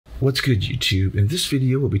What's good, YouTube? In this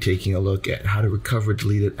video, we'll be taking a look at how to recover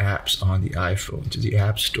deleted apps on the iPhone to the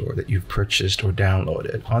App Store that you've purchased or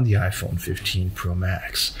downloaded on the iPhone 15 Pro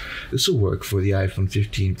Max. This will work for the iPhone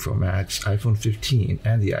 15 Pro Max, iPhone 15,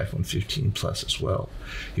 and the iPhone 15 Plus as well.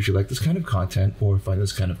 If you like this kind of content or find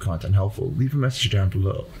this kind of content helpful, leave a message down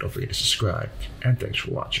below. Don't forget to subscribe, and thanks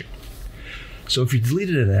for watching. So if you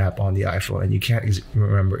deleted an app on the iPhone and you can't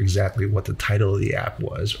remember exactly what the title of the app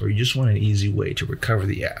was, or you just want an easy way to recover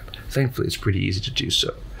the app, thankfully it's pretty easy to do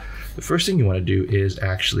so. The first thing you want to do is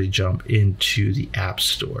actually jump into the App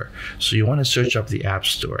Store. So you want to search up the App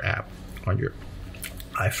Store app on your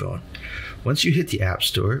iPhone. Once you hit the App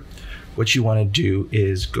Store, what you want to do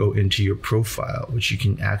is go into your profile, which you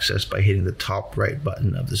can access by hitting the top right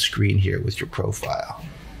button of the screen here with your profile.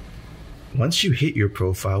 Once you hit your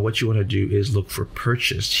profile, what you want to do is look for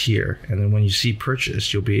purchased here. And then when you see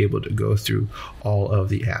purchased, you'll be able to go through all of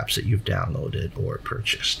the apps that you've downloaded or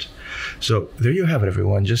purchased. So there you have it,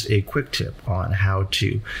 everyone. Just a quick tip on how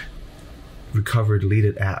to recover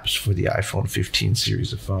deleted apps for the iPhone 15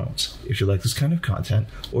 series of phones. If you like this kind of content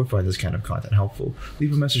or find this kind of content helpful,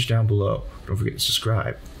 leave a message down below. Don't forget to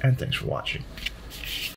subscribe, and thanks for watching.